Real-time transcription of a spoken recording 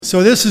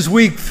So this is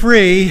week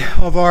 3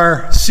 of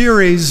our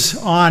series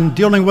on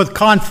dealing with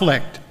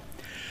conflict.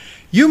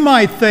 You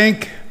might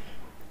think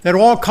that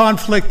all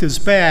conflict is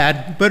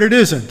bad, but it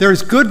isn't.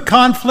 There's good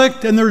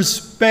conflict and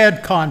there's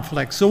bad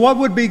conflict. So what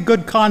would be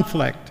good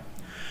conflict?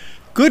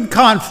 Good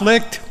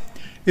conflict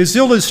is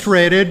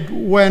illustrated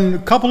when a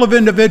couple of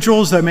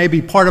individuals that may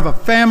be part of a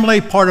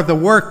family, part of the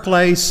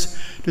workplace,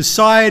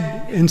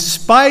 decide, in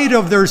spite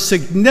of their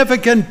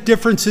significant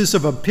differences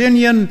of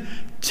opinion,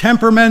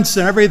 temperaments,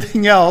 and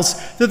everything else,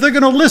 that they're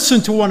going to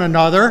listen to one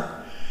another,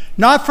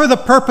 not for the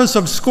purpose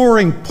of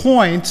scoring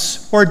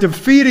points or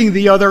defeating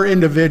the other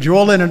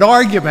individual in an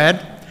argument,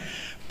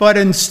 but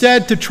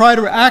instead to try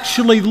to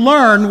actually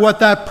learn what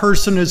that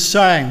person is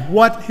saying,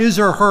 what his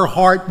or her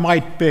heart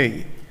might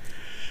be.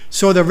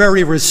 So they're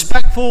very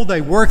respectful, they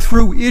work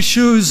through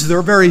issues,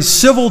 they're very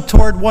civil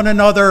toward one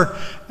another,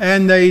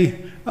 and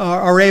they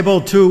are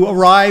able to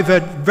arrive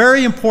at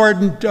very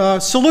important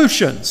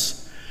solutions.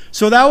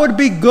 So that would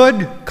be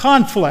good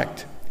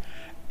conflict.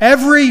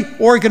 Every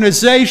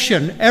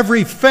organization,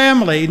 every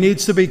family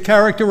needs to be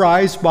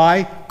characterized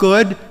by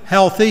good,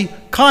 healthy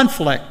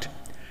conflict.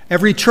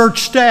 Every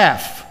church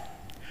staff,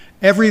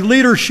 every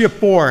leadership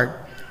board,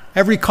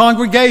 every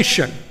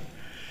congregation.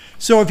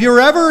 So if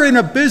you're ever in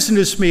a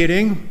business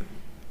meeting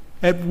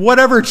at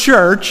whatever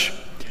church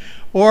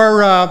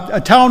or a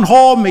town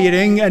hall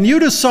meeting and you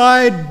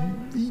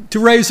decide to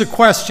raise a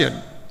question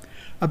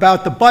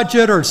about the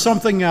budget or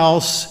something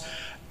else,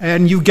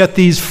 and you get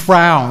these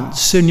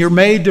frowns, and you're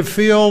made to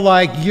feel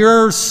like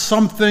you're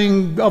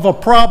something of a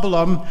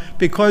problem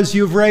because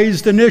you've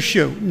raised an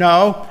issue.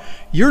 No,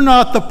 you're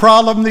not the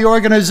problem. The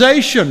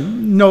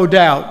organization, no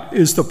doubt,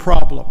 is the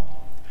problem.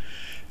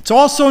 It's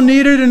also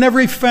needed in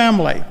every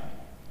family,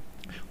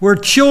 where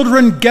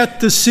children get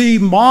to see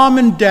mom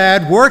and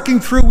dad working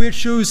through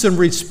issues in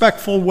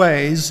respectful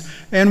ways,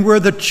 and where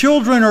the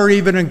children are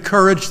even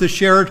encouraged to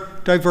share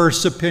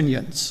diverse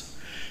opinions.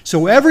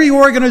 So every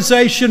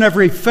organization,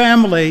 every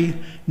family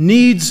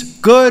needs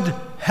good,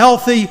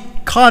 healthy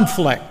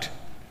conflict.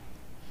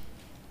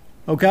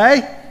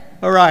 Okay?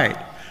 All right.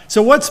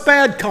 So what's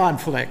bad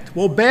conflict?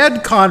 Well,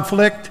 bad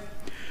conflict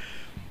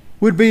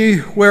would be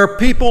where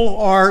people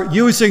are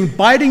using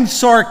biting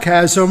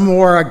sarcasm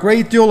or a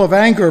great deal of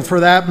anger for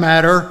that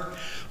matter,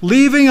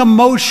 leaving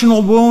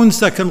emotional wounds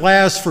that can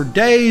last for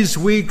days,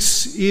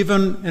 weeks,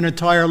 even an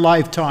entire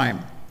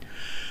lifetime.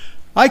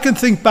 I can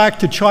think back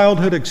to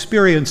childhood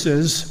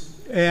experiences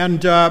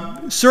and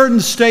certain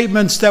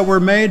statements that were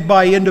made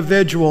by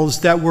individuals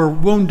that were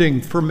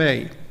wounding for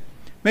me.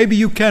 Maybe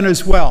you can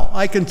as well.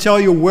 I can tell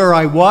you where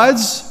I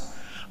was.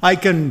 I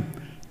can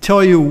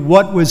tell you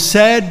what was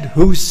said,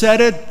 who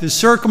said it, the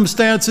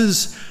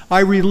circumstances.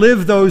 I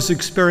relive those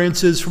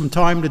experiences from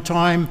time to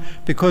time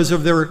because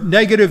of their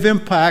negative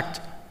impact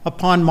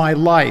upon my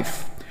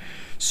life.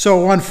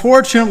 So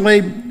unfortunately,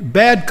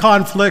 bad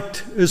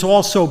conflict is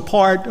also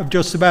part of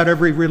just about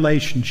every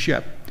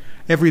relationship,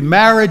 every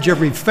marriage,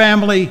 every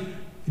family,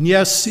 and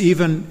yes,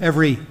 even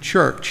every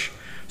church.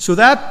 So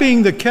that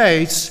being the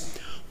case,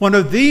 one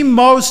of the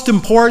most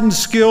important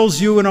skills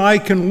you and I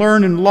can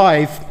learn in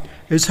life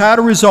is how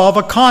to resolve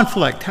a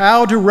conflict,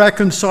 how to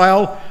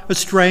reconcile a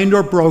strained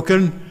or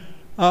broken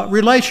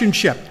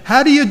relationship.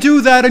 How do you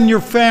do that in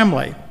your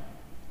family?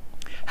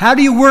 How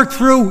do you work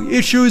through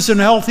issues in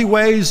healthy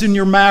ways in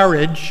your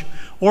marriage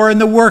or in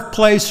the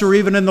workplace or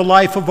even in the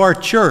life of our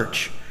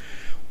church?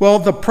 Well,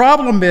 the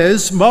problem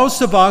is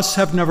most of us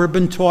have never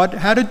been taught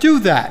how to do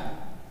that.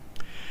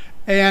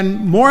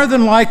 And more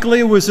than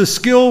likely it was a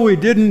skill we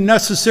didn't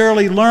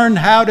necessarily learn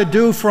how to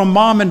do from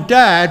mom and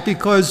dad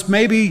because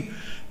maybe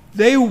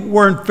they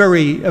weren't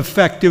very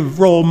effective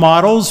role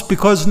models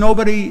because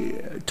nobody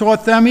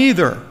taught them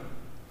either.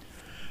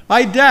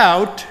 I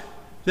doubt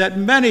that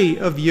many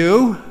of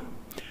you,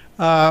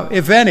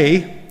 if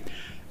any,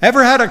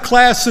 ever had a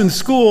class in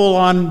school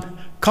on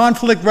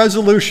Conflict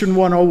Resolution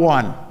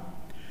 101.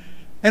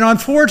 And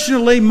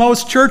unfortunately,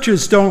 most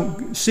churches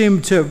don't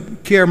seem to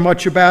care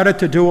much about it,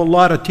 to do a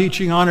lot of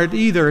teaching on it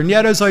either. And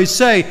yet, as I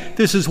say,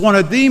 this is one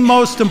of the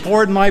most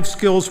important life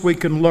skills we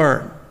can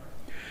learn.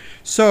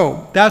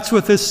 So that's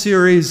what this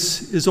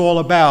series is all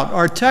about.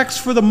 Our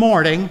text for the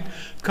morning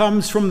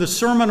comes from the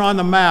Sermon on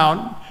the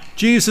Mount,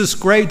 Jesus'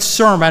 great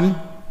sermon.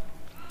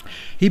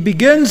 He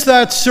begins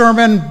that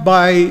sermon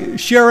by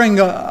sharing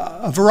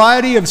a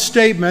variety of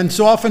statements,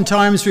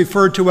 oftentimes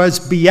referred to as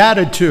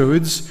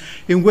beatitudes,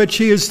 in which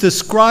he is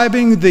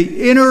describing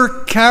the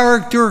inner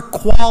character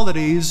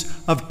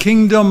qualities of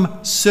kingdom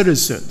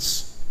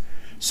citizens.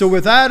 So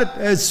with that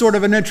as sort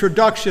of an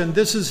introduction,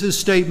 this is his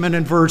statement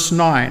in verse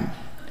 9.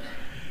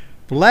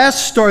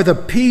 Blessed are the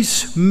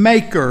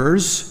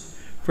peacemakers,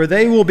 for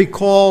they will be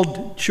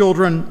called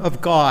children of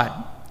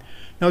God.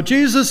 Now,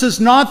 Jesus is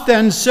not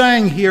then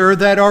saying here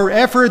that our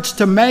efforts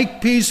to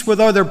make peace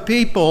with other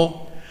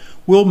people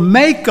will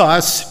make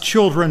us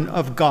children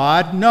of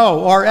God.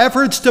 No, our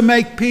efforts to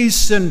make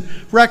peace and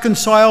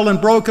reconcile in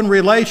broken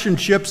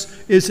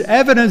relationships is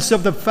evidence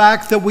of the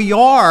fact that we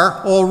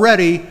are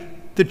already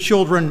the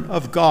children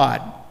of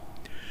God.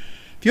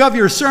 If you have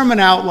your sermon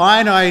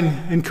outline, I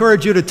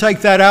encourage you to take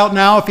that out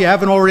now if you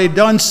haven't already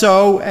done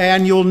so,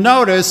 and you'll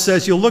notice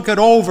as you look it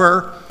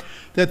over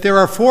that there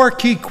are 4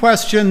 key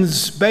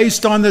questions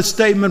based on this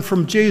statement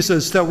from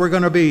Jesus that we're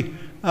going to be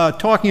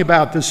talking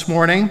about this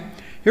morning.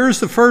 Here's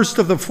the first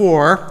of the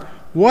 4.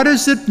 What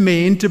does it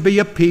mean to be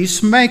a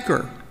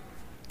peacemaker?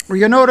 Well,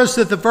 you notice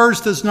that the verse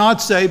does not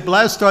say,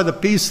 blessed are the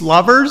peace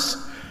lovers.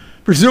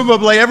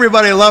 Presumably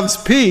everybody loves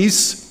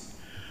peace.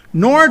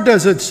 Nor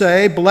does it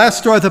say,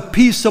 blessed are the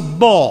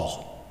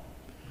peaceable.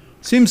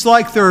 Seems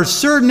like there are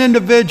certain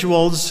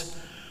individuals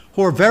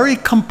who are very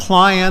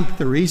compliant,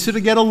 they're easy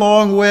to get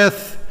along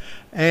with,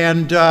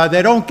 and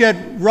they don't get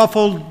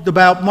ruffled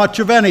about much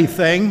of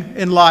anything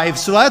in life.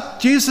 So that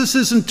Jesus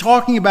isn't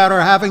talking about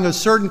or having a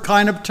certain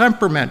kind of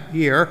temperament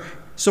here.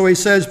 So he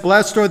says,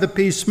 blessed are the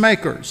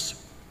peacemakers.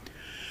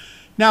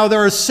 Now,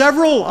 there are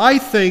several, I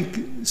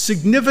think,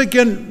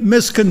 significant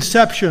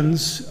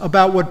misconceptions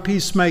about what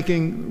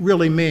peacemaking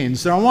really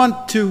means. And I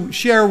want to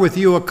share with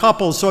you a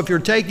couple. So if you're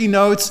taking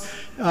notes,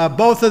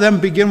 both of them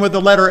begin with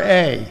the letter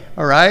A,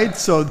 all right?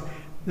 So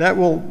that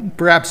will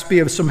perhaps be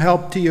of some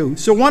help to you.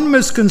 So one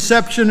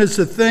misconception is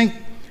to think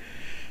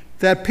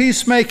that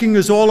peacemaking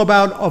is all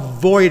about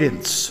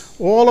avoidance,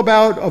 all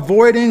about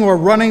avoiding or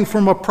running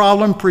from a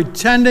problem,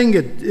 pretending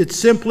it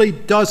simply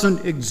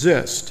doesn't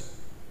exist.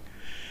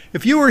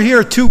 If you were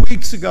here 2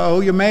 weeks ago,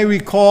 you may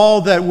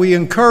recall that we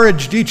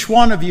encouraged each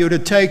one of you to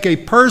take a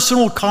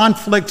personal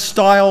conflict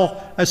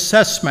style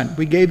assessment.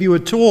 We gave you a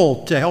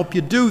tool to help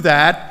you do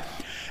that.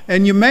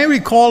 And you may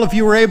recall, if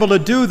you were able to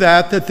do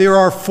that, that there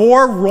are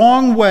 4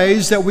 wrong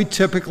ways that we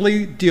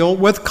typically deal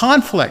with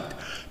conflict.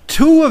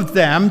 2 of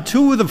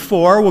the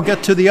 4, we'll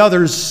get to the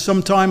others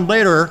sometime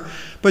later,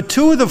 but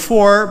 2 of the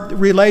 4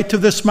 relate to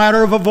this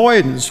matter of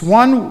avoidance.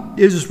 One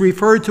is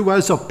referred to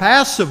as a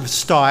passive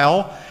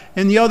style,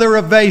 and the other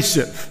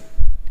evasive.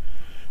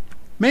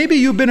 Maybe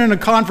you've been in a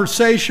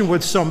conversation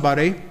with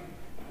somebody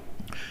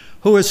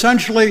who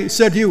essentially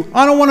said to you,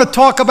 I don't want to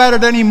talk about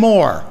it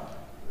anymore.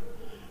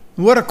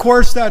 And what, of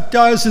course, that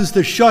does is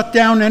to shut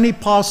down any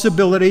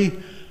possibility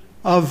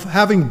of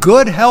having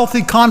good,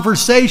 healthy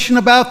conversation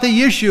about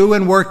the issue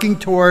and working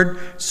toward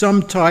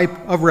some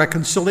type of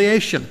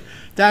reconciliation.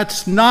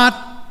 That's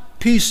not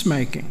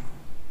peacemaking.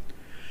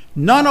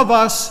 None of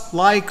us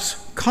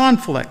likes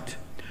conflict.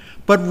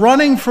 But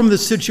running from the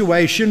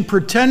situation,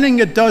 pretending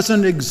it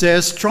doesn't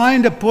exist,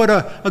 trying to put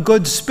a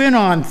good spin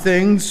on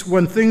things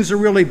when things are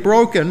really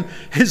broken,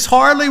 is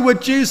hardly what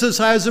Jesus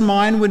has in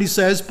mind when he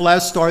says,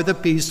 blessed are the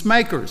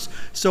peacemakers.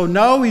 So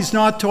no, he's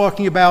not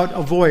talking about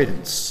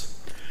avoidance.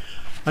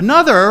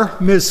 Another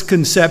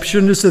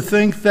misconception is to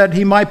think that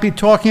he might be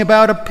talking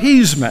about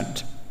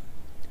appeasement.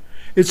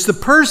 It's the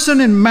person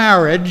in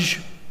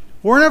marriage,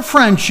 or in a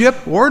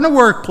friendship, or in a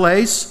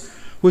workplace,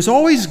 who's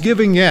always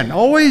giving in,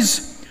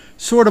 always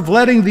sort of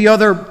letting the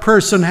other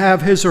person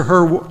have his or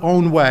her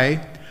own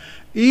way,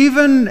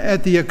 even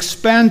at the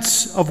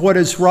expense of what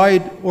is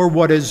right or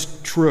what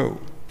is true.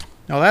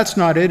 Now, that's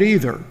not it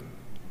either.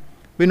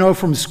 We know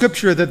from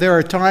Scripture that there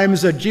are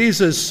times that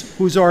Jesus,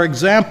 who's our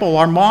example,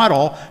 our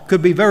model,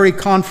 could be very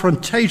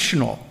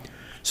confrontational.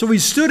 So he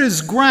stood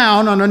his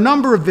ground on a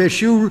number of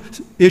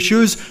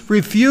issues,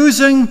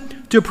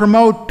 refusing to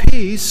promote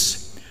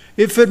peace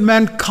if it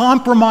meant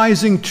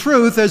compromising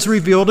truth as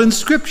revealed in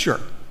Scripture,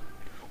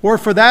 or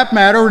for that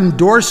matter,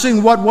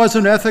 endorsing what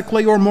wasn't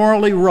ethically or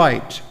morally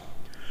right.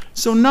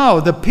 So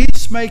no, the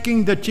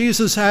peacemaking that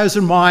Jesus has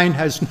in mind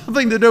has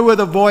nothing to do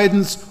with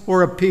avoidance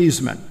or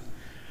appeasement.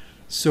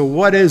 So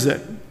what is it?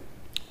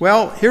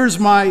 Well, here's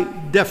my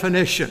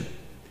definition.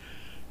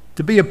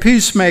 To be a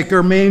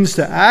peacemaker means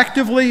to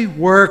actively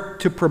work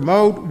to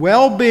promote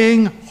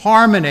well-being,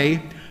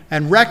 harmony,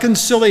 and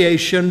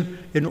reconciliation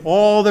in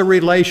all the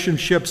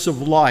relationships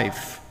of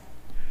life.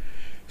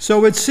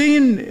 So it's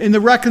seen in the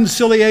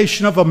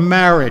reconciliation of a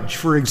marriage,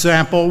 for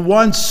example,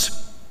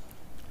 once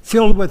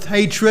filled with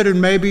hatred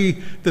and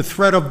maybe the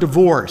threat of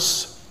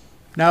divorce.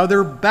 Now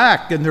they're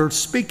back and they're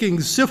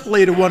speaking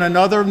civilly to one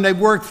another and they've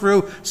worked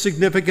through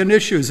significant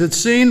issues. It's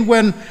seen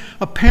when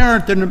a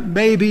parent and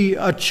maybe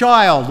a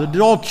child, an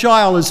adult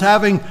child, is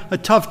having a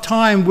tough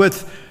time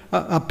with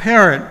a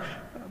parent.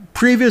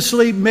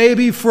 Previously,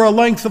 maybe for a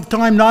length of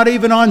time, not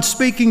even on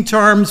speaking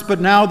terms,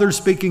 but now they're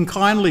speaking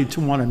kindly to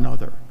one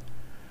another.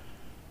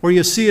 Or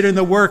you see it in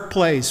the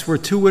workplace where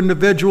 2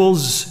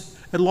 individuals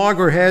at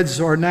loggerheads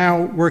are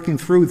now working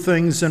through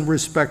things in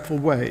respectful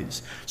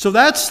ways. So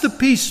that's the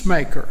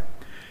peacemaker.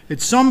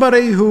 It's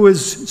somebody who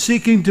is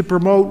seeking to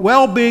promote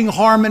well-being,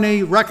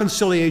 harmony,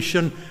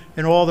 reconciliation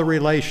in all the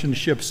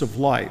relationships of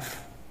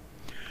life.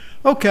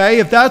 Okay,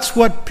 if that's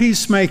what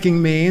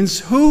peacemaking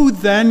means, who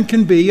then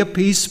can be a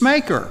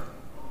peacemaker?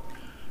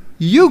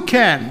 You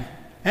can.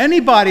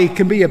 Anybody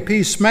can be a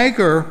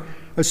peacemaker,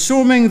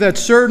 assuming that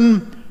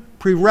certain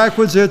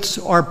prerequisites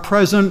are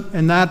present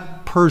in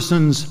that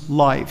person's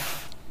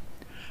life.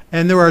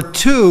 And there are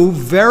 2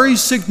 very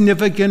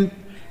significant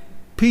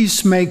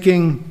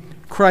peacemaking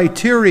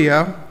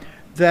criteria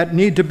that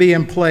need to be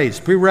in place.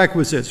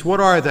 Prerequisites,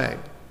 what are they?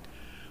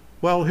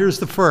 Well, here's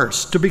the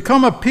first. To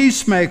become a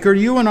peacemaker,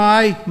 you and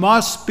I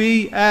must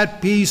be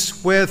at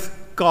peace with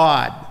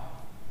God.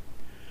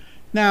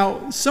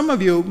 Now, some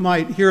of you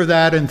might hear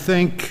that and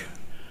think,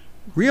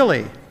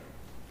 really?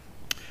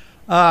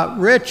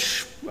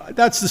 Rich,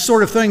 that's the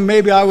sort of thing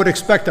maybe I would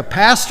expect a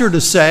pastor to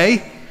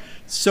say.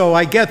 So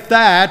I get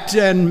that,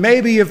 and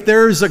maybe if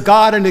there's a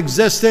God in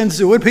existence,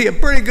 it would be a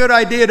pretty good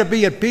idea to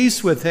be at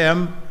peace with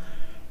him.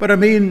 But I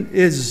mean,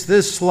 is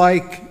this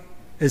like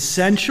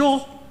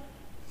essential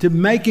to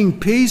making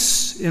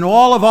peace in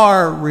all of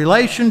our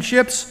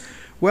relationships?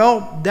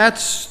 Well,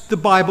 that's the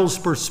Bible's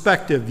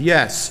perspective,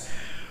 yes.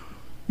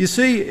 You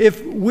see,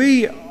 if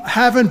we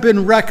haven't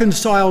been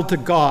reconciled to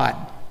God,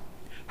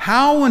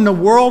 how in the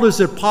world is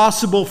it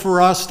possible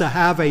for us to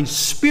have a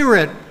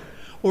spirit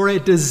or a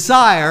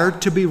desire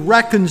to be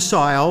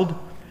reconciled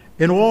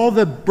in all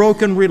the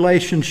broken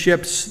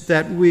relationships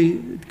that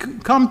we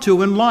come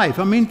to in life?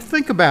 I mean,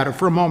 think about it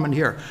for a moment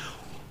here.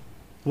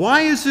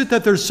 Why is it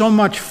that there's so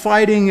much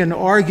fighting and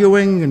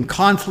arguing and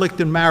conflict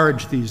in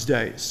marriage these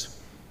days?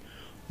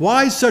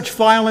 Why such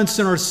violence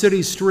in our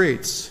city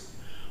streets?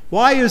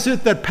 Why is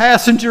it that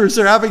passengers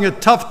are having a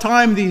tough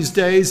time these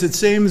days, it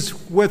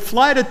seems, with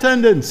flight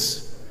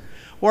attendants?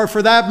 Or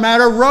for that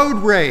matter, road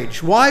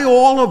rage? Why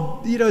all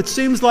of, it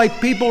seems like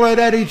people are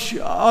at each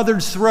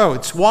other's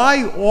throats.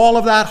 Why all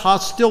of that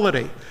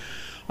hostility?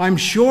 I'm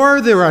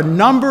sure there are a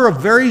number of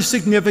very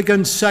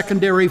significant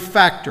secondary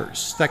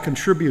factors that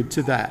contribute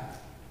to that.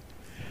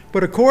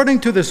 But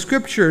according to the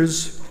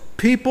scriptures,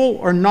 people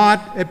are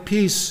not at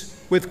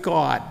peace with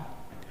God.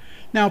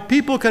 Now,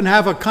 people can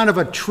have a kind of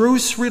a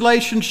truce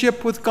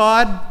relationship with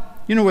God.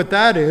 You know what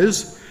that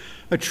is.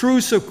 A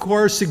truce, of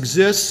course,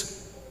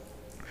 exists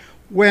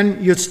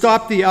when you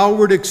stop the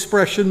outward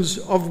expressions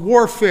of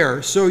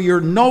warfare. So you're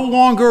no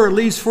longer, at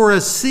least for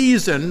a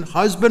season,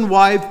 husband,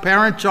 wife,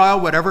 parent,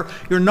 child, whatever,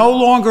 you're no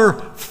longer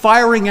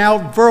firing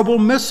out verbal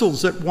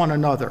missiles at one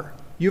another.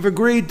 You've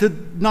agreed to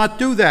not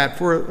do that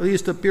for at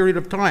least a period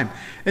of time.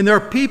 And there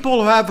are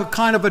people who have a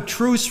kind of a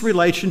truce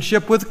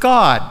relationship with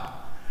God,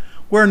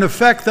 where in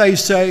effect they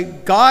say,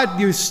 God,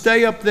 you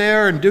stay up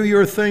there and do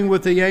your thing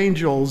with the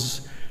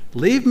angels.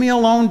 Leave me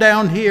alone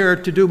down here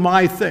to do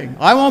my thing.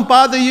 I won't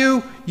bother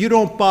you, you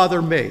don't bother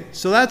me.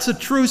 So that's a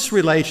truce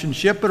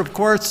relationship, but of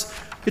course,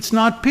 it's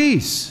not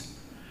peace.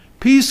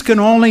 Peace can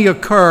only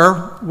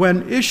occur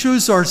when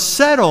issues are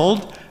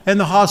settled and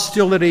the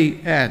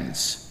hostility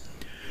ends.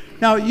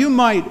 Now, you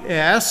might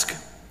ask,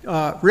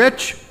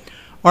 Rich,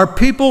 are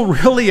people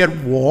really at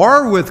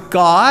war with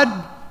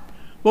God?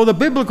 Well, the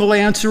biblical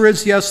answer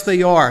is yes,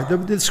 they are.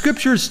 The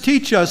scriptures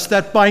teach us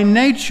that by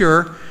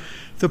nature,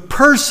 the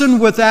person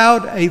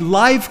without a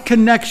life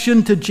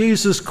connection to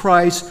Jesus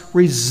Christ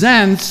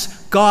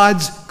resents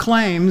God's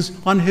claims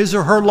on his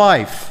or her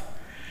life.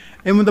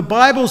 And when the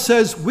Bible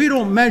says we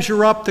don't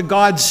measure up to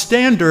God's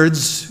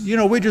standards,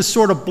 we just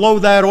sort of blow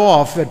that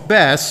off at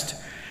best.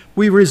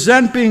 We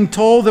resent being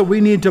told that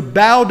we need to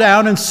bow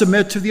down and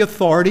submit to the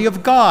authority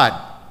of God.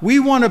 We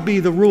want to be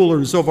the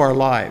rulers of our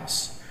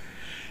lives.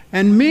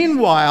 And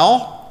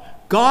meanwhile,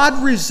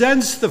 God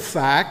resents the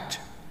fact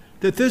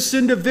that this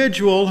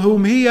individual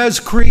whom he has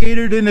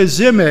created in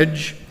his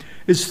image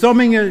is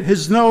thumbing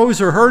his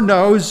nose or her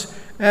nose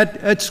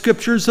at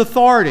Scripture's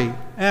authority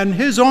and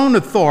his own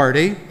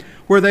authority,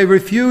 where they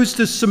refuse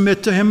to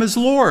submit to him as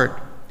Lord.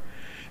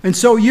 And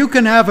so you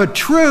can have a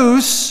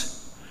truce,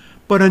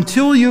 but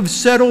until you've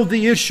settled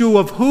the issue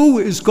of who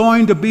is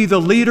going to be the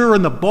leader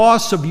and the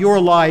boss of your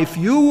life,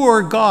 you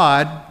or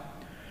God,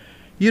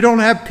 you don't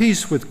have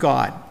peace with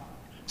God.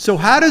 So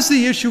how does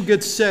the issue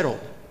get settled?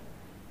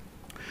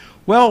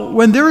 Well,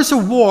 when there's a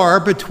war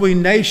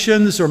between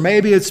nations, or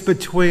maybe it's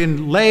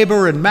between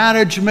labor and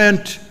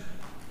management,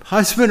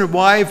 husband and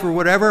wife or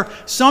whatever,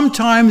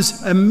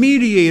 sometimes a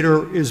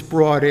mediator is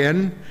brought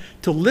in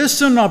to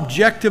listen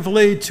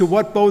objectively to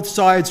what both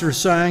sides are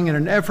saying in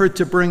an effort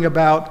to bring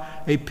about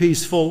a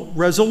peaceful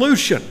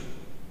resolution.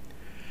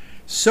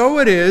 So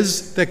it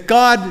is that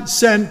God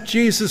sent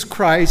Jesus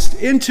Christ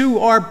into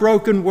our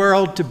broken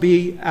world to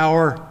be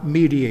our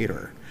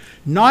mediator.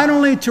 Not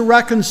only to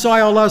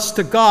reconcile us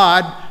to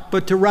God,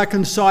 but to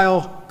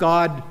reconcile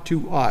God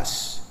to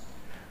us.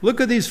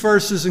 Look at these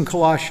verses in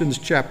Colossians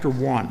chapter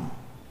 1.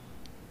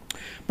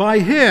 By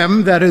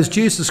him, that is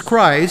Jesus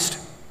Christ,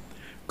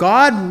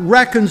 God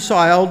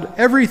reconciled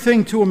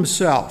everything to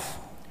himself.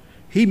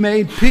 He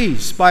made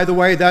peace. By the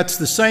way, that's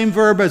the same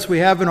verb as we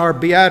have in our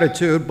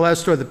beatitude,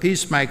 blessed are the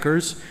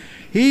peacemakers.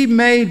 He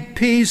made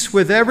peace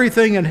with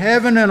everything in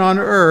heaven and on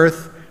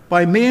earth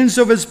by means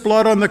of his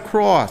blood on the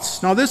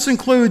cross. Now this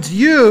includes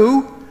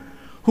you,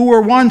 who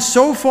were once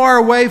so far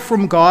away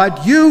from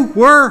God. You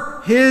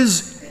were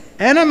his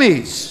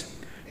enemies,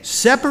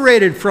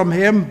 separated from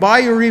him by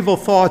your evil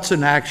thoughts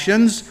and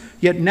actions,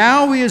 yet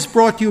now he has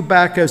brought you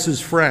back as his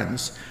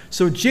friends.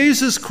 So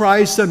Jesus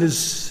Christ and his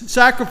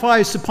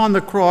sacrifice upon the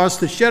cross,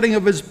 the shedding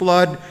of his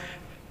blood,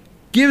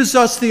 gives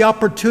us the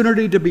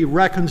opportunity to be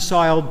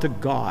reconciled to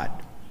God.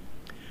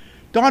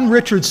 Don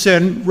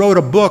Richardson wrote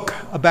a book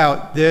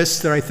about this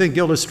that I think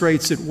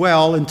illustrates it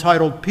well,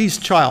 entitled Peace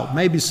Child.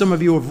 Maybe some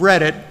of you have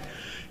read it.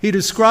 He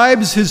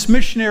describes his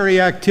missionary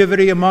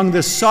activity among the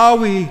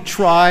Sawi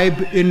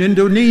tribe in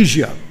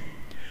Indonesia.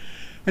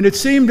 And it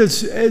seemed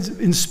as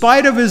in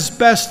spite of his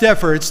best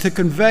efforts to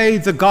convey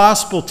the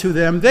gospel to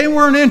them, they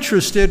weren't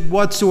interested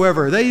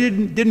whatsoever. They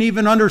didn't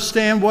even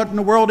understand what in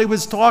the world he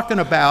was talking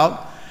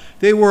about.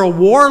 They were a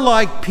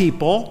warlike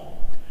people.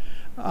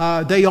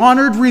 They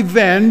honored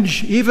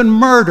revenge, even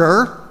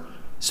murder.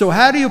 So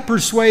how do you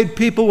persuade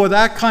people with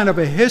that kind of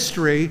a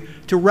history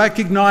to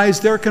recognize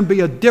there can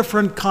be a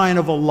different kind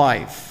of a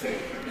life?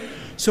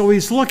 So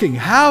he's looking,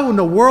 how in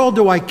the world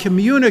do I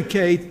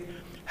communicate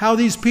how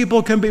these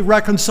people can be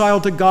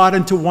reconciled to God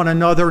and to one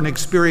another and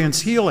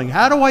experience healing?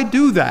 How do I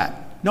do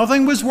that?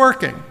 Nothing was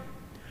working.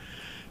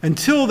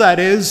 Until, that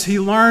is, he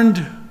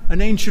learned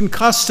an ancient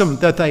custom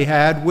that they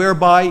had,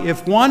 whereby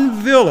if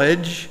one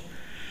village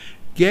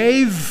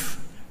gave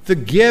the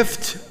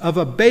gift of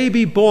a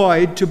baby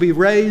boy to be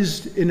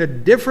raised in a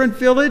different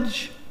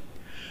village,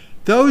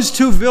 those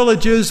two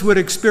villages would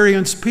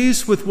experience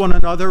peace with one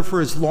another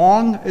for as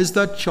long as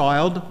that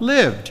child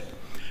lived.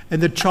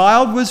 And the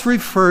child was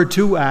referred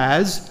to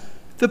as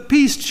the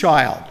peace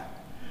child.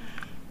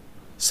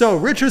 So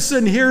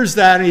Richardson hears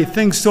that and he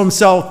thinks to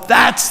himself,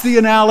 that's the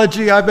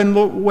analogy I've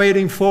been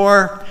waiting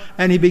for.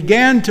 And he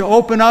began to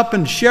open up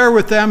and share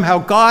with them how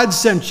God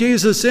sent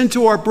Jesus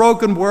into our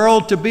broken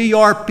world to be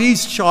our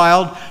peace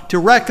child, to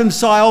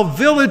reconcile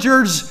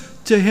villagers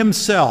to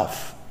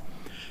himself.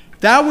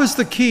 That was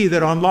the key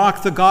that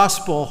unlocked the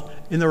gospel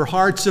in their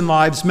hearts and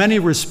lives. Many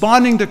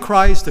responding to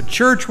Christ, the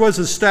church was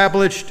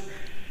established,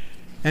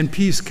 and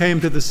peace came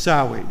to the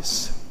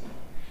Sawis.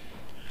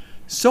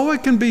 So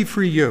it can be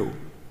for you.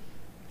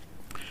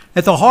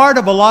 At the heart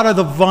of a lot of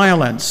the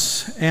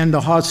violence and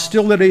the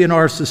hostility in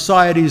our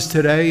societies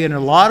today and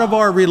a lot of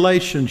our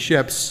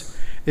relationships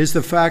is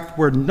the fact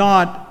we're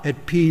not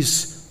at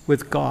peace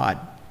with God.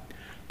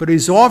 But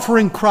he's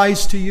offering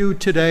Christ to you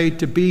today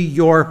to be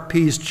your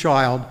peace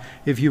child.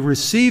 If you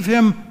receive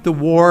him, the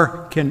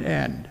war can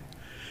end.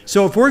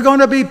 So if we're going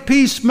to be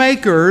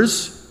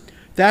peacemakers,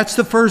 that's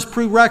the first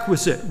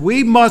prerequisite.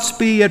 We must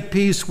be at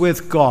peace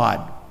with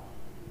God.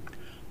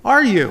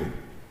 Are you?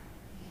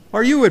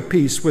 Are you at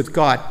peace with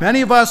God?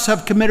 Many of us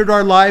have committed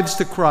our lives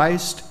to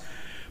Christ,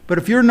 but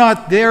if you're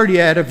not there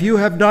yet, if you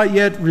have not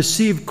yet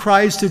received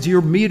Christ as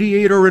your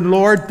mediator and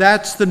Lord,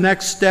 that's the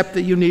next step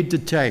that you need to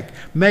take.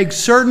 Make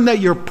certain that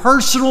your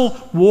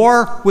personal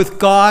war with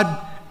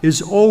God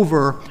is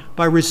over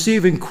by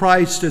receiving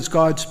Christ as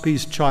God's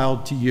peace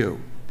child to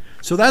you.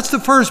 So that's the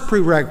first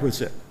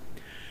prerequisite.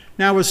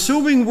 Now,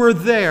 assuming we're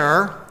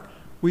there,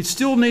 we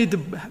still need to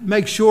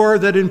make sure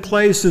that in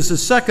place is a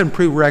second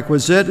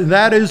prerequisite, and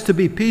that is to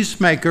be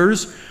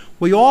peacemakers.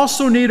 We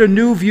also need a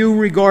new view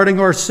regarding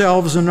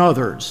ourselves and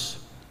others.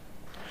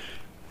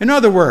 In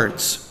other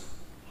words,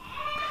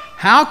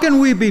 how can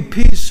we be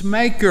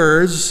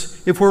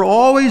peacemakers if we're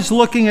always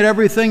looking at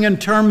everything in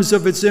terms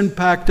of its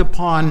impact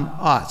upon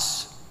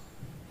us?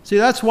 See,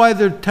 that's why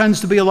there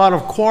tends to be a lot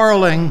of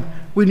quarreling.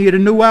 We need a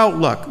new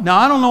outlook. Now,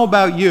 I don't know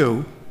about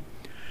you,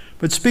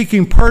 but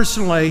speaking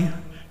personally,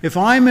 if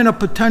I'm in a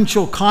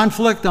potential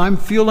conflict, I'm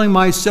feeling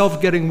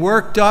myself getting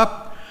worked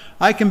up,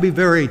 I can be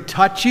very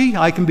touchy,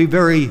 I can be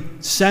very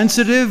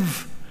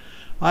sensitive,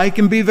 I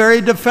can be very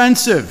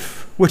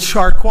defensive, which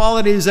are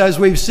qualities, as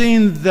we've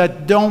seen,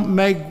 that don't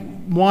make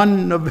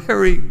one a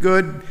very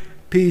good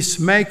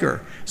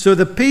peacemaker. So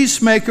the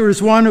peacemaker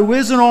is one who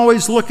isn't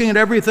always looking at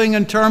everything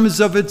in terms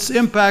of its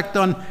impact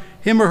on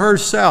him or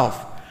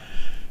herself.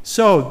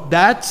 So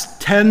that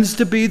tends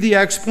to be the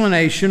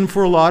explanation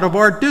for a lot of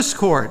our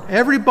discord.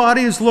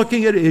 Everybody is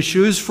looking at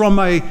issues from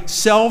a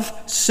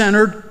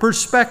self-centered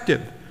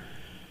perspective.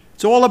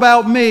 It's all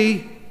about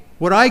me,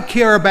 what I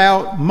care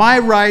about, my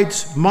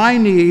rights, my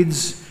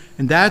needs,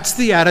 and that's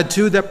the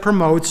attitude that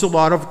promotes a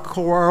lot of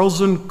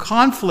quarrels and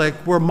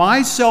conflict, where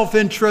my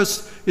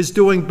self-interest is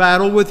doing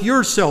battle with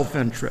your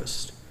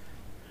self-interest.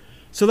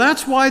 So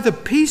that's why the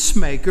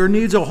peacemaker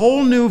needs a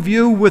whole new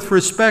view with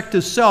respect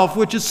to self,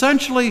 which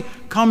essentially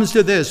comes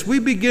to this. We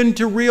begin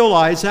to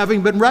realize,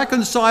 having been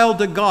reconciled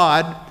to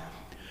God,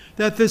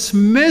 that this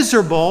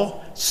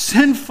miserable,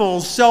 sinful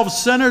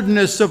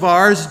self-centeredness of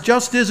ours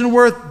just isn't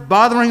worth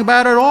bothering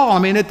about at all. I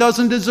mean, it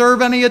doesn't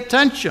deserve any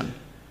attention.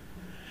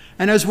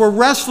 And as we're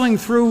wrestling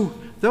through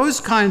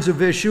those kinds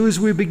of issues,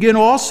 we begin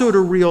also to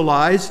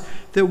realize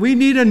that we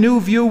need a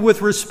new view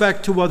with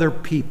respect to other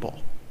people.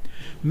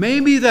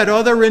 Maybe that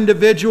other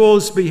individual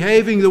is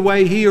behaving the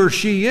way he or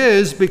she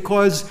is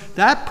because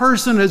that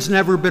person has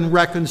never been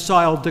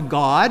reconciled to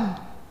God,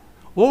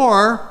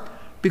 or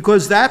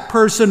because that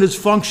person is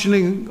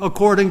functioning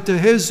according to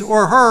his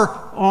or her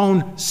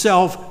own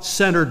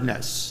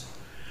self-centeredness.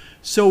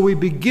 So we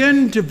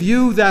begin to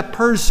view that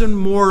person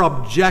more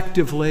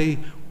objectively.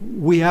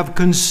 We have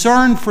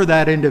concern for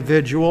that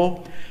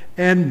individual,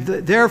 and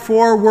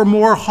therefore we're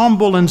more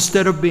humble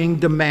instead of being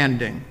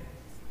demanding.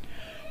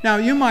 Now,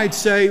 you might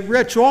say,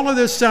 Rich, all of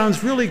this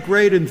sounds really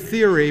great in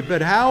theory,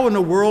 but how in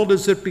the world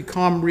does it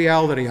become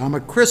reality? I'm a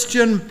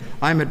Christian,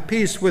 I'm at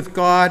peace with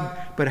God,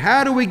 but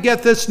how do we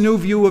get this new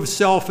view of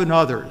self and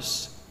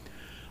others?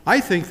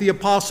 I think the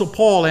Apostle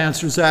Paul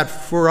answers that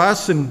for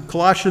us in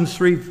Colossians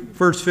 3,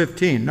 verse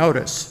 15.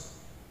 Notice.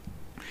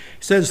 He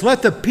says,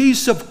 let the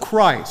peace of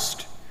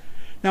Christ.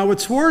 Now,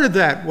 it's worded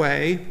that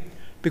way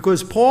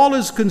because Paul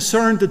is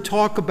concerned to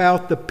talk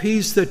about the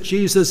peace that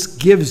Jesus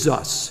gives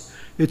us.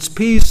 It's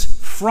peace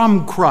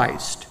from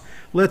Christ.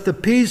 Let the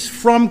peace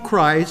from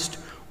Christ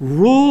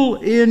rule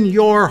in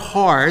your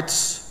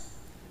hearts.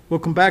 We'll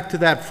come back to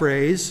that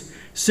phrase.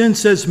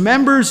 Since as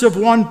members of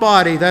one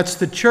body, that's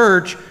the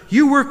church,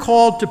 you were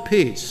called to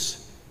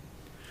peace.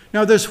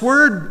 Now, this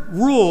word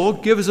rule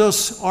gives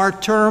us our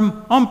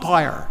term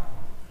umpire.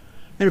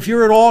 And if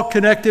you're at all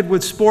connected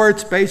with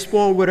sports,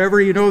 baseball, whatever,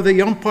 you know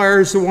the umpire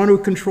is the one who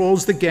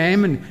controls the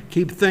game and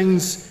keep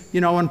things,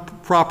 in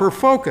proper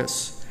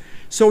focus.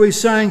 So he's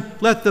saying,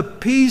 let the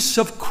peace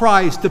of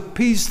Christ, the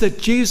peace that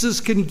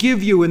Jesus can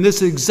give you in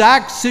this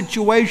exact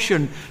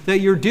situation that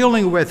you're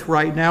dealing with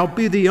right now,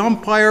 be the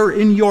umpire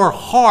in your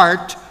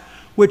heart,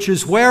 which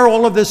is where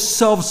all of this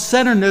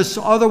self-centeredness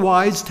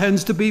otherwise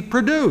tends to be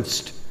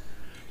produced.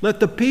 Let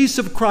the peace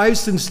of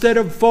Christ, instead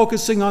of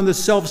focusing on the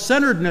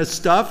self-centeredness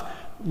stuff,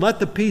 let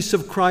the peace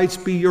of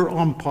Christ be your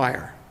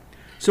umpire.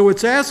 So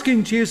it's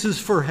asking Jesus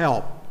for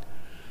help.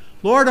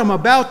 Lord, I'm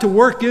about to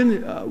walk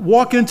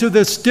into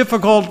this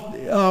difficult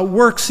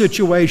work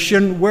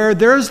situation where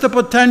there's the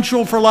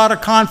potential for a lot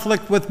of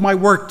conflict with my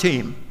work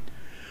team.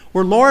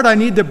 Or, Lord, I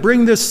need to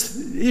bring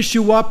this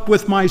issue up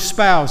with my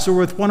spouse or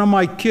with one of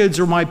my kids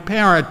or my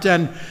parent.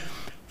 And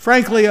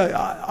frankly,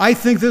 I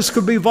think this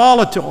could be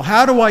volatile.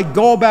 How do I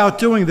go about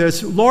doing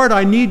this? Lord,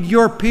 I need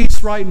your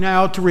peace right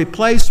now to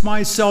replace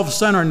my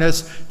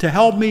self-centeredness to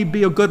help me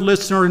be a good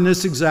listener in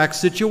this exact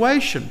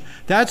situation.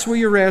 That's what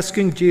you're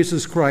asking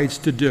Jesus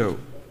Christ to do.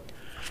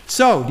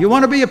 So, do you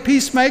want to be a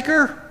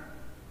peacemaker?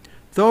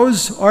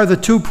 Those are the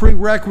two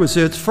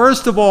prerequisites.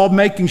 First of all,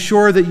 making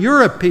sure that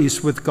you're at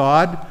peace with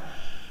God,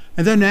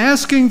 and then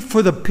asking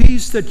for the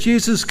peace that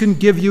Jesus can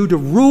give you to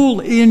rule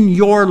in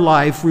your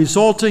life,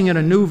 resulting in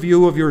a new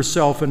view of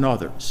yourself and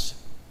others.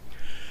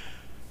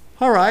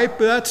 All right,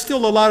 but that's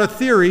still a lot of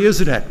theory,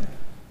 isn't it?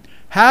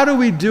 How do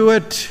we do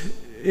it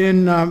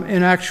in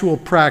actual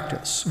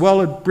practice?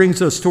 Well, it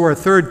brings us to our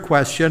third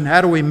question.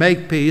 How do we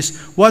make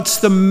peace? What's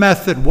the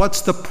method?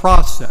 What's the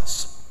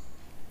process?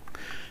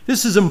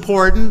 This is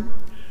important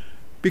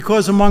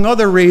because, among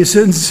other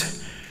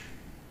reasons,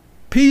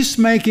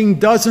 peacemaking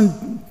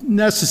doesn't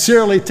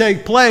necessarily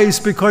take place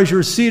because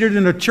you're seated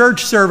in a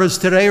church service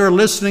today or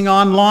listening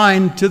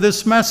online to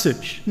this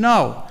message.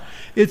 No,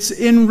 it's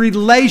in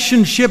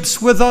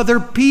relationships with other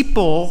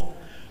people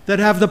that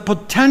have the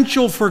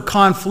potential for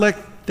conflict.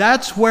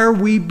 That's where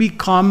we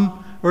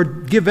become or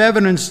give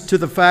evidence to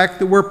the fact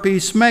that we're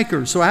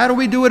peacemakers. So how do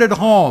we do it at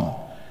home?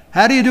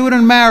 How do you do it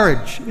in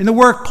marriage, in the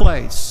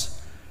workplace?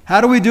 How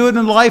do we do it in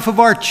the life of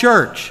our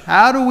church?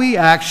 How do we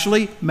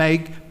actually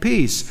make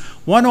peace?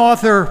 One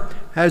author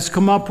has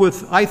come up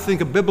with, I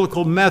think, a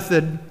biblical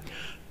method,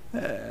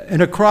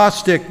 an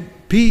acrostic,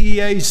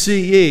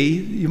 P-E-A-C-E.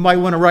 You might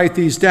want to write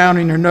these down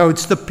in your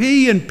notes. The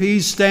P in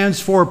peace stands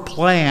for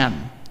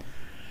plan.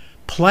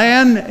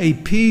 Plan a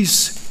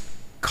peace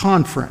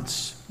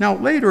conference. Now,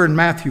 later in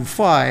Matthew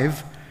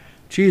 5,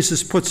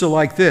 Jesus puts it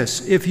like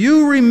this. If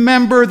you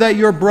remember that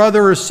your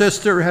brother or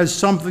sister has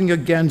something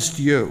against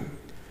you,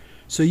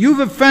 so you've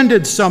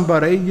offended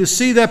somebody, you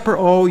see that,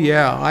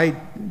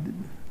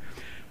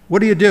 what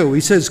do?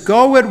 He says,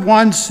 go at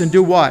once and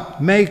do what?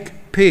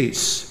 Make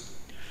peace.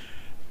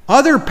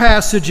 Other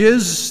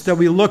passages that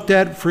we looked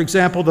at, for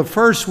example, the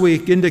first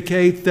week,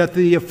 indicate that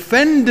the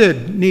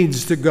offended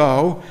needs to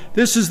go.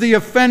 This is the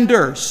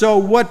offender. So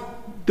what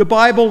the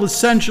Bible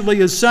essentially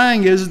is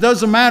saying is, it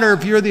doesn't matter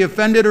if you're the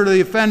offended or the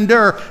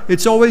offender,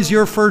 it's always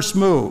your first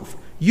move.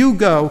 You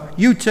go,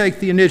 you take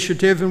the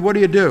initiative, and what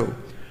do?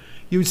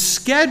 You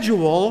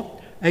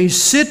schedule a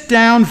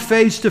sit-down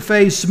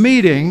face-to-face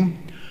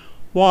meeting.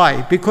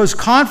 Why? Because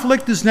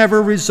conflict is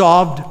never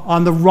resolved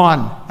on the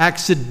run,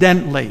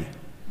 accidentally,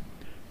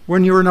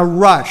 when you're in a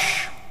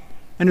rush.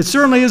 And it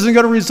certainly isn't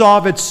going to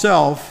resolve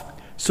itself,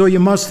 so you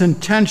must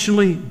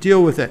intentionally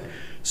deal with it.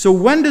 So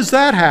when does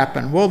that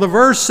happen? Well, the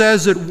verse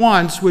says at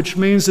once, which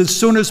means as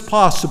soon as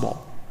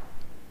possible.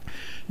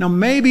 Now,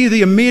 maybe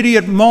the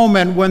immediate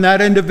moment when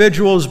that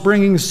individual is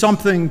bringing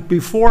something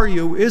before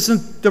you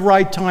isn't the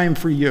right time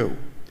for you.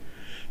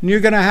 And you're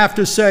going to have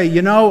to say,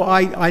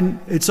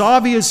 it's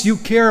obvious you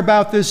care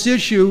about this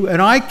issue, and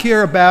I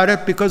care about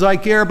it because I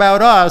care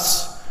about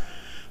us.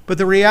 But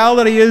the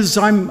reality is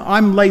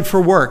I'm late for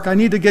work. I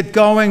need to get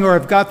going, or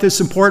I've got this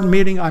important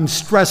meeting. I'm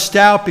stressed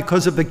out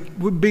because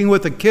of being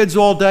with the kids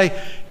all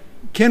day.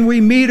 Can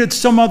we meet at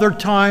some other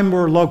time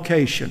or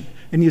location?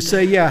 And you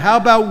say, yeah, how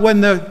about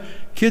when the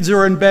kids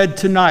are in bed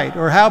tonight?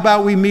 Or how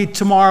about we meet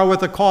tomorrow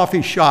at a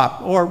coffee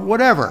shop or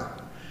whatever?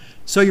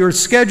 So you're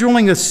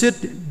scheduling a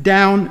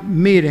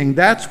sit-down meeting.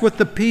 That's what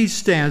the P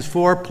stands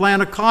for,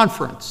 plan a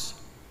conference.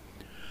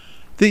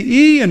 The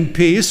E in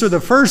peace, or the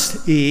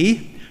first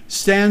E,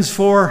 stands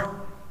for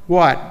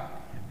what?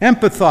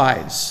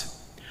 Empathize.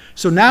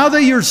 So now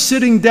that you're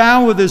sitting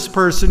down with this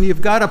person,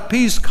 you've got a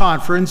peace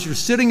conference, you're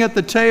sitting at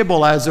the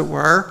table, as it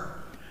were.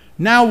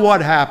 Now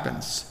what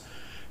happens?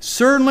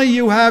 Certainly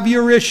you have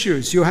your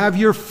issues, you have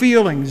your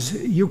feelings,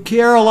 you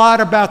care a lot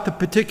about the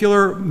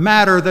particular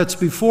matter that's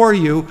before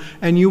you,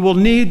 and you will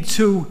need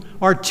to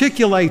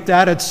articulate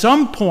that at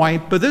some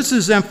point, but this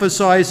is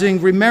emphasizing,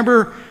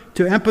 remember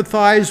to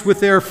empathize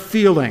with their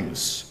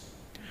feelings.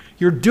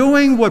 You're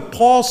doing what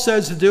Paul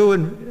says to do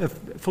in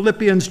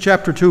Philippians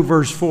chapter 2,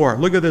 verse 4.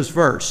 Look at this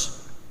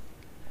verse.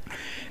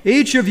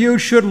 Each of you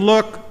should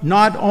look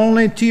not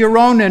only to your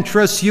own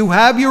interests, you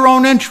have your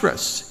own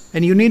interests,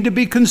 and you need to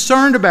be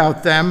concerned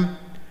about them,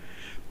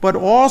 but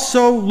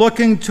also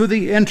looking to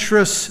the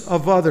interests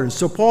of others.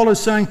 So Paul is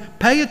saying,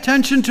 pay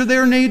attention to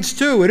their needs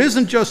too. It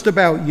isn't just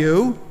about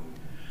you.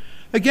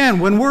 Again,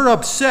 when we're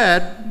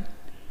upset,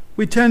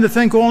 we tend to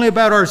think only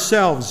about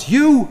ourselves.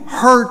 You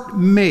hurt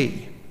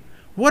me.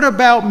 What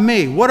about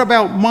me? What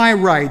about my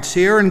rights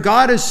here? And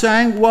God is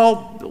saying,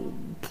 well,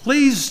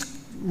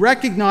 please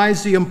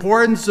recognize the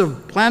importance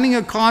of planning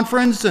a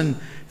conference and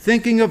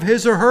thinking of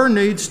his or her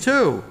needs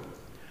too.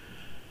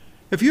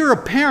 If you're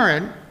a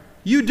parent,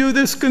 you do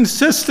this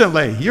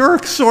consistently.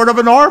 You're sort of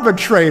an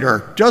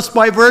arbitrator just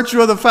by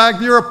virtue of the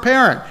fact you're a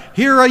parent.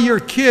 Here are your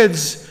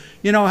kids,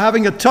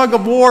 having a tug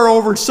of war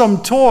over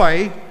some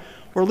toy,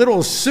 or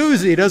little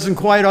Susie doesn't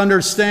quite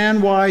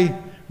understand why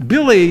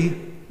Billy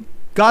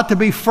got to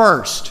be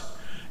first.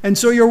 And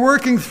so you're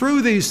working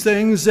through these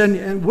things,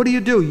 and what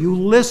do? You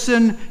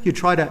listen, you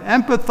try to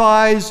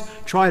empathize,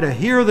 try to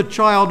hear the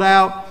child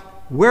out,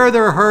 where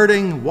they're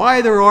hurting,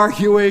 why they're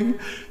arguing.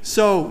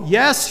 So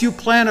yes, you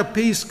plan a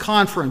peace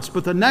conference,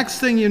 but the next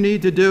thing you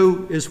need to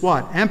do is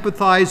what?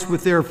 Empathize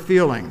with their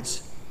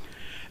feelings.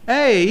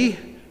 A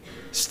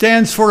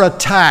stands for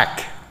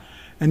attack.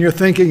 And you're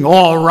thinking,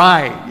 all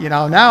right,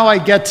 now I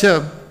get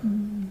to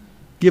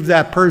give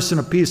that person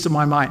a piece of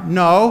my mind.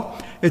 No,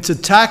 it's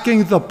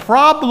attacking the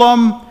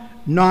problem,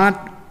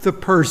 not the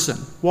person.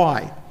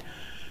 Why?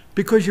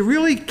 Because you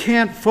really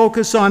can't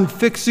focus on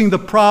fixing the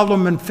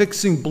problem and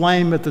fixing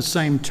blame at the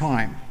same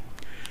time.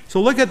 So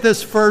look at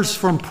this verse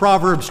from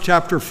Proverbs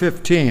chapter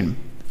 15,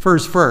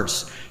 first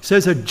verse. It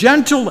says, a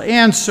gentle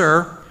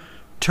answer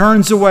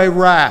turns away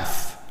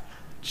wrath.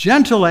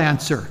 Gentle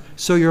answer.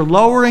 So you're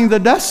lowering the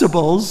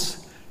decibels,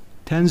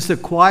 tends to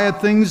quiet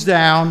things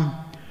down,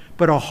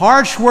 but a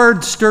harsh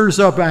word stirs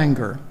up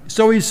anger.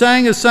 So he's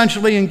saying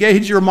essentially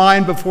engage your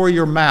mind before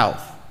your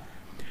mouth.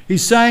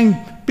 He's saying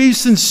be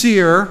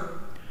sincere,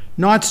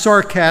 not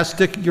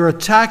sarcastic. You're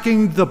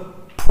attacking the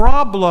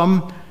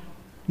problem,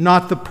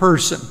 not the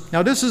person.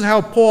 Now this is how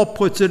Paul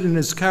puts it in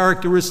his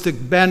characteristic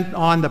bent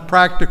on the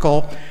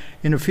practical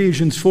in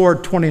Ephesians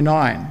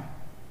 4:29.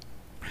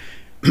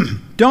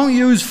 Don't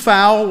use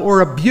foul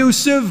or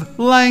abusive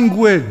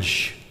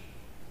language.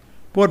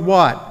 But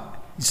what?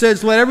 He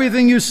says, let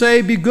everything you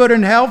say be good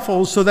and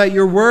helpful so that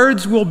your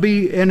words will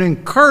be an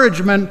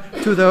encouragement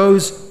to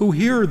those who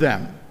hear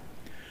them.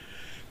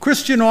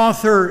 Christian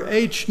author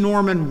H.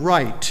 Norman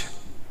Wright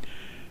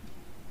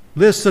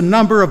lists a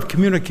number of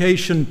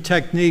communication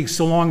techniques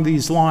along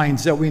these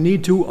lines that we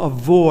need to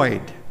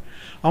avoid.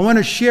 I want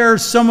to share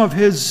some of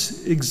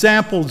his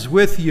examples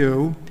with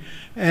you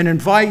and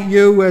invite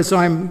you, as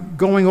I'm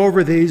going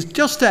over these,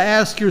 just to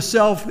ask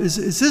yourself,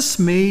 is this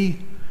me?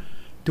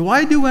 Do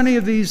I do any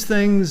of these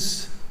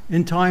things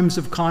in times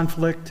of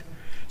conflict?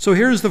 So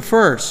here's the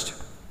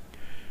first.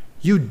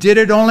 You did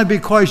it only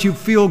because you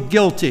feel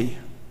guilty.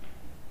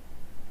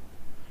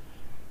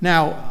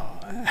 Now,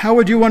 how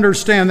would you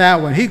understand that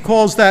one? He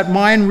calls that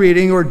mind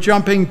reading or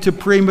jumping to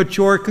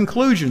premature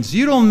conclusions.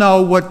 You don't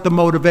know what the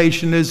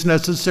motivation is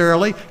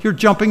necessarily. You're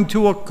jumping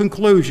to a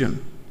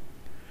conclusion.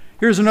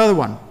 Here's another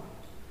one.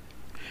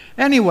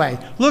 Anyway,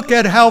 look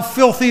at how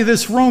filthy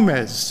this room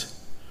is.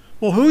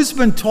 Well, who's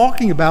been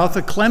talking about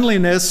the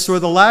cleanliness or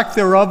the lack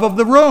thereof of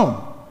the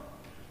room?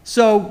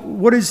 So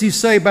what does he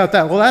say about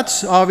that? Well,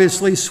 that's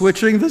obviously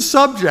switching the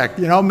subject.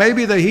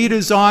 Maybe the heat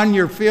is on,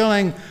 you're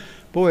feeling,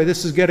 boy,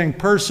 this is getting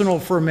personal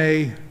for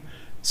me.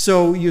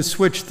 So you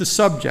switch the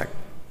subject.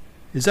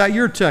 Is that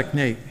your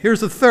technique?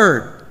 Here's the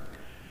third.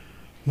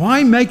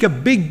 Why make a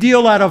big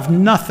deal out of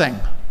nothing?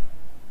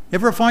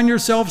 Ever find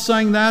yourself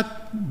saying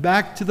that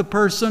back to the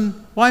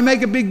person? Why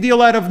make a big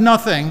deal out of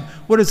nothing?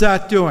 What is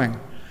that doing?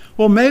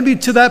 Well, maybe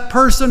to that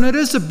person it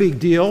is a big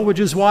deal, which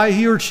is why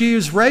he or she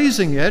is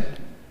raising it.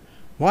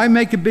 Why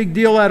make a big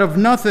deal out of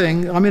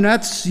nothing?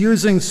 That's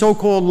using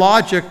so-called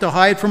logic to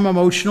hide from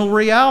emotional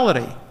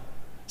reality.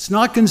 It's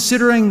not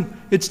considering,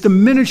 it's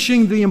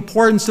diminishing the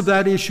importance of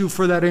that issue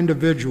for that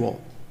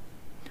individual.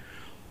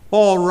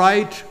 All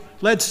right,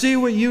 let's see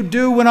what you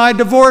do when I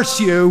divorce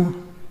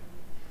you.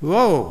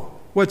 Whoa,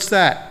 what's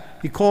that?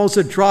 He calls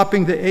it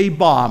dropping the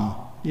A-bomb.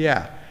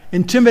 Yeah,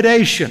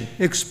 intimidation,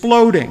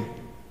 exploding.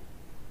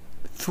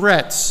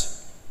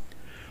 Threats.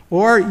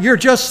 Or you're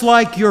just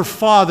like your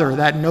father,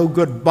 that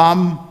no-good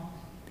bum.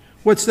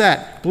 What's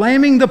that?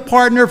 Blaming the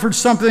partner for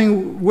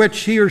something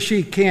which he or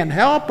she can't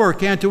help or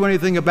can't do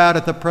anything about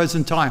at the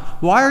present time.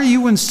 Why are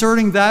you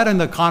inserting that in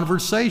the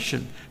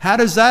conversation? How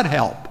does that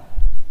help?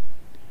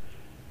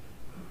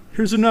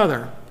 Here's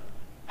another.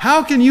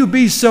 How can you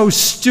be so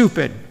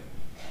stupid?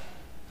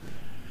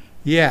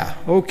 Yeah,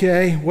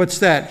 okay, what's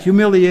that?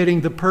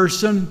 Humiliating the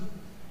person?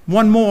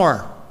 One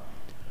more.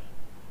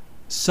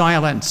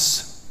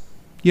 Silence.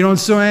 You don't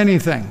say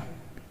anything.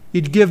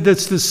 You'd give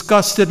this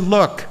disgusted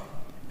look,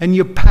 and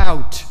you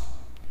pout,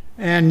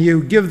 and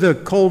you give the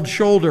cold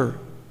shoulder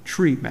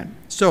treatment.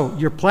 So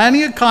you're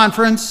planning a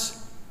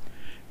conference,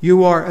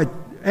 you are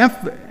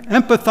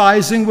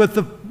empathizing with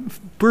the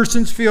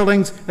person's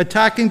feelings,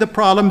 attacking the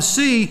problem.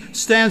 C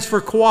stands for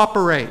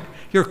cooperate.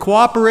 You're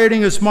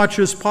cooperating as much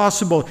as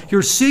possible.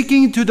 You're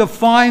seeking to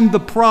define the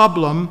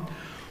problem.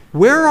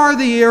 Where are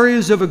the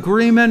areas of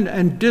agreement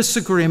and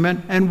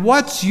disagreement, and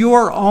what's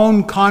your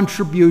own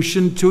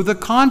contribution to the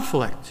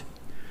conflict?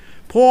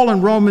 Paul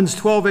in Romans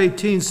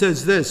 12:18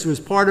 says this. It was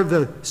part of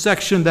the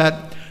section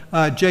that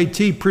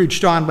JT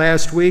preached on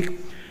last week.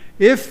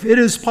 If it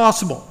is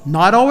possible,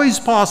 not always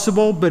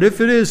possible, but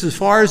if it is, as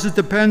far as it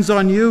depends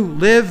on you,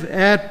 live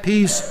at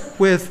peace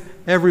with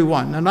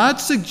everyone. And that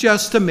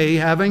suggests to me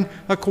having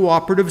a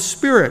cooperative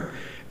spirit.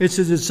 It's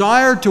a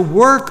desire to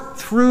work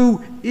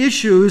through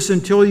issues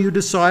until you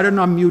decide on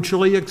a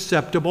mutually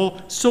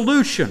acceptable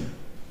solution.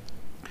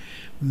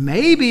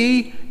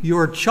 Maybe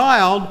your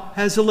child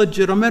has a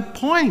legitimate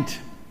point.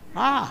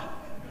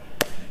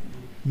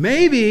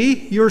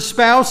 Maybe your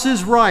spouse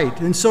is right,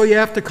 and so you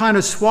have to kind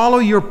of swallow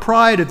your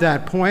pride at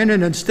that point,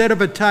 and instead of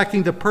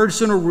attacking the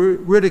person or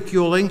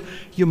ridiculing,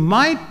 you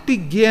might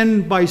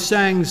begin by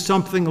saying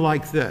something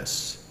like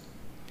this.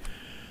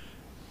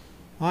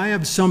 I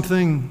have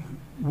something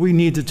we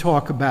need to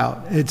talk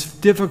about. It's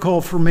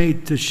difficult for me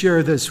to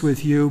share this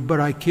with you, but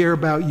I care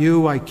about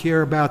you. I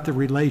care about the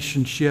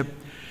relationship.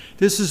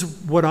 This is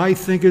what I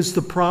think is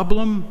the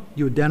problem.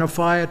 You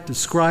identify it,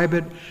 describe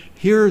it.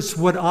 Here's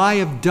what I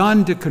have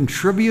done to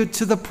contribute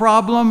to the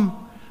problem.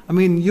 I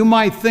mean, you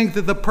might think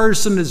that the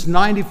person is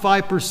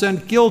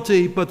 95%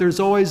 guilty, but there's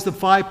always the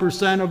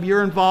 5% of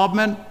your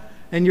involvement,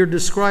 and you're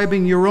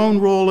describing your own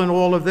role in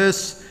all of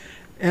this.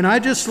 And I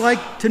just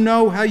like to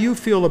know how you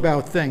feel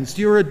about things.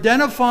 You're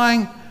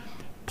identifying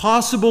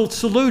possible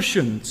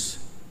solutions.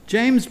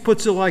 James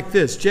puts it like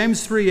this,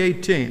 James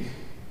 3:18.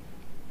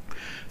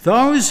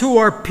 Those who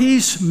are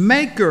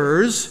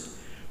peacemakers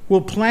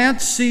will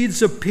plant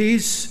seeds of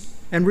peace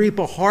and reap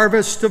a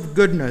harvest of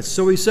goodness.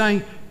 So he's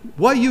saying,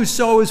 what you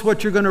sow is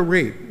what you're going to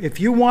reap. If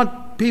you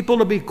want people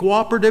to be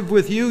cooperative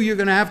with you, you're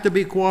going to have to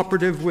be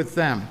cooperative with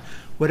them.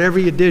 Whatever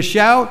you dish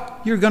out,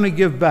 you're going to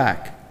give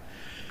back.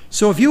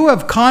 So if you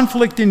have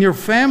conflict in your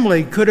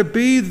family, could it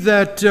be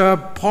that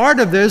part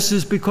of this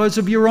is because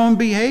of your own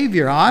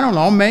behavior? I don't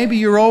know, maybe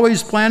you're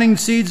always planting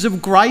seeds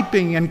of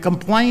griping and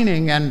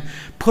complaining and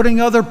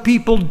putting other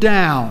people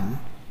down.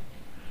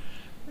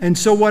 And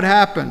so what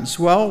happens?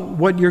 Well,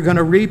 what you're going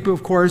to reap,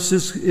 of course,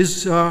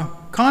 is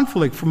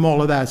conflict from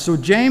all of that. So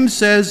James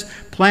says,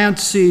 plant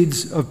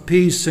seeds of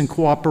peace and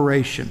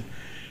cooperation.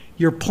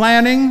 You're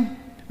planning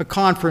a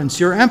conference.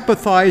 You're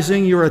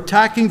empathizing. You're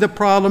attacking the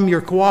problem.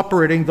 You're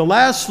cooperating. The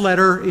last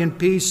letter in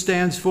peace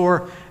stands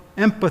for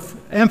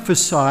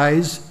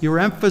emphasize. You're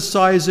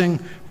emphasizing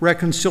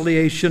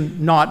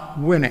reconciliation, not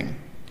winning.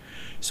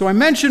 So I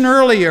mentioned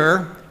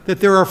earlier that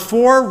there are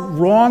 4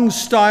 wrong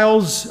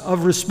styles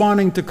of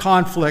responding to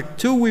conflict.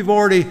 2 we've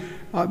already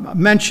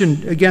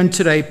mentioned again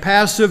today,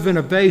 passive and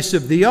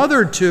evasive. The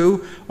other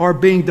 2 are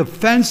being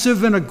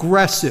defensive and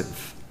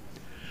aggressive.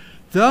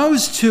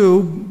 Those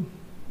 2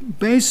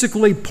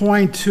 basically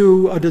point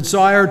to a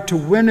desire to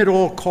win at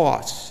all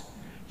costs.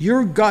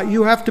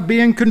 You have to be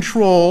in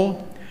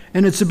control,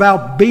 and it's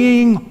about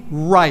being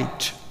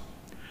right.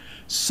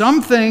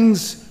 Some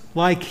things,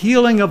 like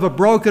healing of a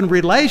broken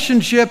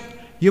relationship,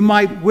 you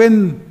might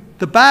win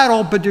the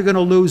battle, but you're going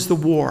to lose the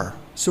war.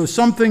 So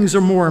some things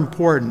are more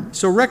important.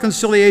 So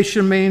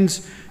reconciliation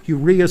means you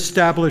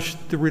reestablish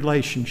the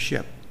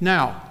relationship.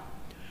 Now,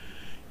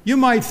 you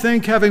might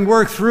think, having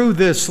worked through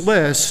this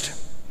list,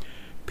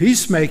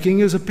 peacemaking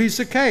is a piece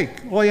of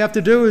cake. All you have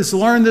to do is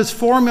learn this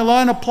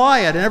formula and apply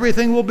it, and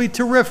everything will be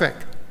terrific.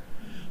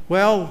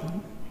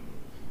 Well,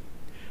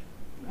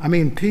 I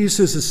mean,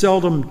 peace is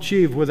seldom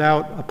achieved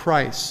without a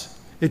price.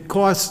 It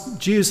cost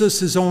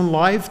Jesus his own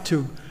life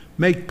to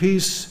make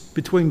peace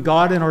between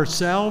God and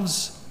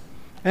ourselves,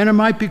 and it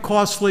might be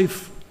costly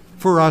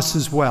for us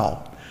as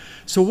well.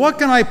 So what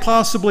can I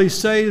possibly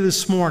say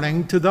this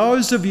morning to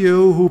those of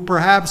you who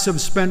perhaps have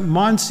spent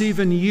months,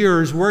 even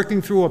years,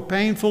 working through a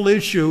painful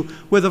issue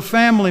with a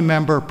family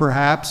member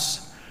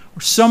perhaps,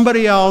 or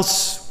somebody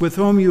else with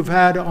whom you've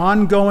had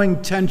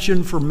ongoing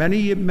tension for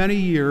many, many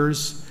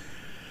years,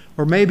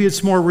 or maybe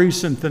it's more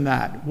recent than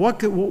that?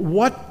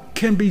 What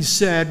can be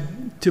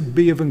said to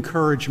be of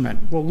encouragement?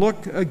 Well,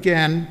 look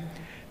again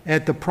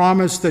at the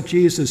promise that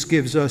Jesus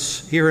gives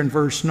us here in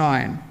verse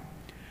 9.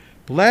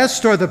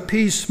 Blessed are the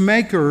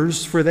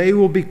peacemakers, for they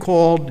will be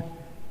called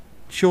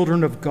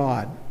children of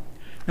God.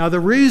 Now, the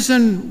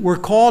reason we're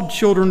called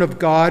children of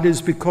God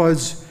is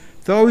because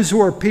those who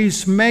are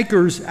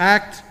peacemakers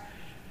act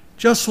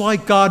just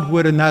like God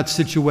would in that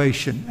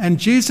situation. And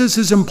Jesus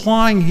is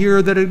implying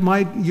here that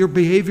your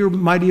behavior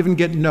might even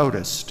get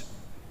noticed.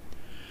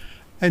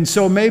 And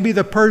so maybe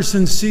the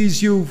person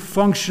sees you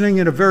functioning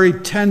in a very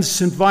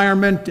tense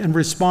environment and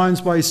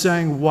responds by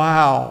saying,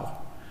 "Wow,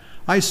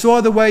 I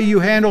saw the way you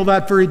handled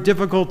that very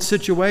difficult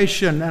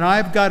situation, and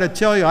I've got to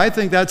tell you, I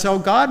think that's how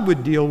God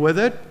would deal with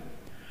it."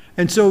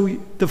 And so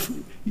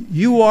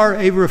you are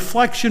a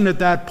reflection at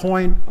that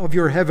point of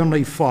your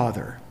Heavenly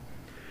Father.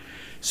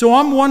 So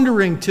I'm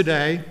wondering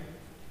today,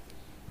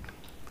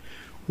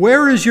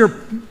 where is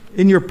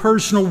in your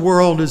personal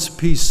world is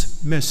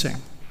peace missing?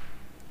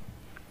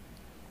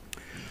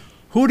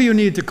 Who do you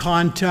need to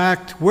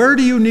contact? Where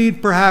do you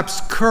need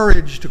perhaps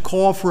courage to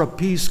call for a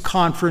peace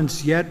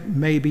conference yet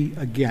maybe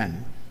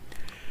again?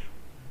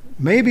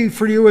 Maybe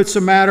for you it's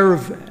a matter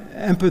of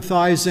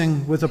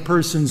empathizing with a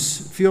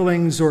person's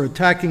feelings or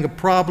attacking a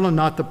problem,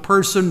 not the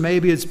person.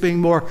 Maybe it's being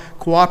more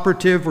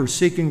cooperative or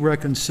seeking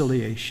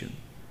reconciliation.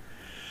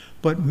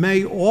 But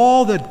may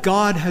all that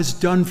God has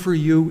done for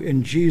you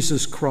in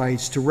Jesus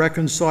Christ to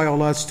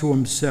reconcile us to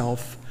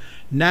himself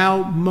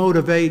now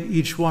motivate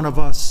each one of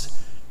us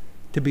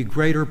to be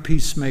greater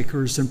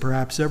peacemakers than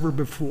perhaps ever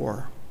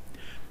before.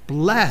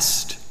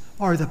 Blessed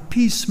are the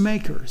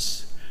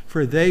peacemakers,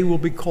 for they will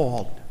be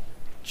called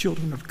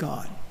children of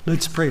God.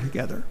 Let's pray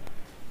together.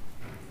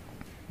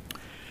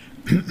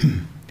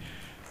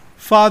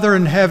 Father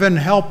in heaven,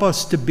 help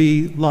us to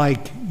be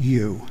like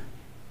you,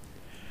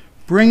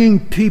 bringing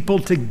people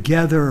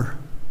together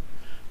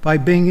by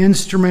being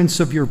instruments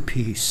of your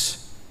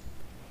peace.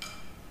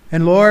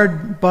 And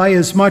Lord, by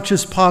as much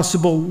as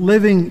possible,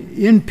 living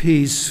in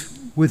peace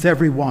with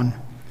everyone.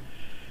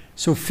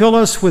 So fill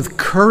us with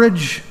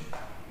courage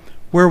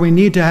where we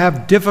need to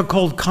have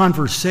difficult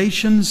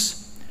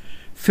conversations.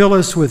 Fill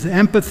us with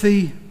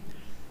empathy.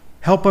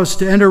 Help us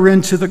to enter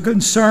into the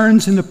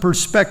concerns and the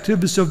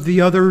perspectives of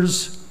the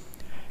others.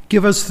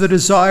 Give us the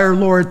desire,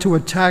 Lord, to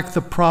attack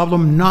the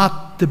problem,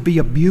 not to be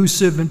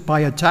abusive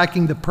by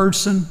attacking the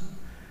person.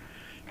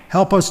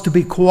 Help us to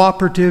be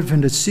cooperative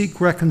and to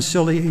seek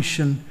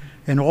reconciliation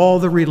in all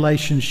the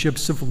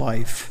relationships of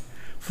life.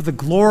 For the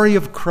glory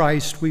of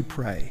Christ, we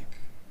pray.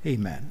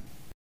 Amen.